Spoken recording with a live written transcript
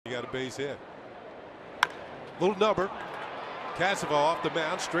base hit. Little number. Cassevah off the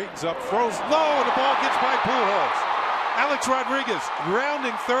mound, straightens up, throws low, and the ball gets by Pujols. Alex Rodriguez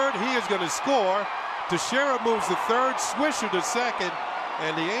grounding third. He is going to score. Teixeira moves to third, Swisher to second,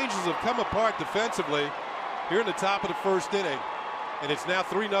 and the Angels have come apart defensively here in the top of the first inning, and it's now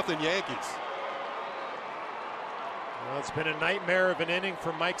 3-0 Yankees. Well, it's been a nightmare of an inning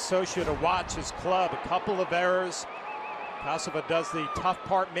for Mike Scioscia to watch his club. A couple of errors. Cassevah does the tough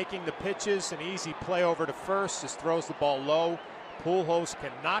part, making the pitches. An easy play over to first, just throws the ball low. Pujols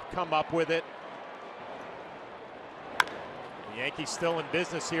cannot come up with it. The Yankees still in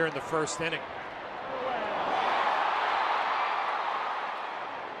business here in the first inning.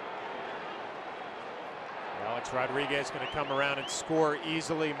 Alex Rodriguez going to come around and score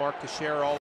easily. Mark Teixeira all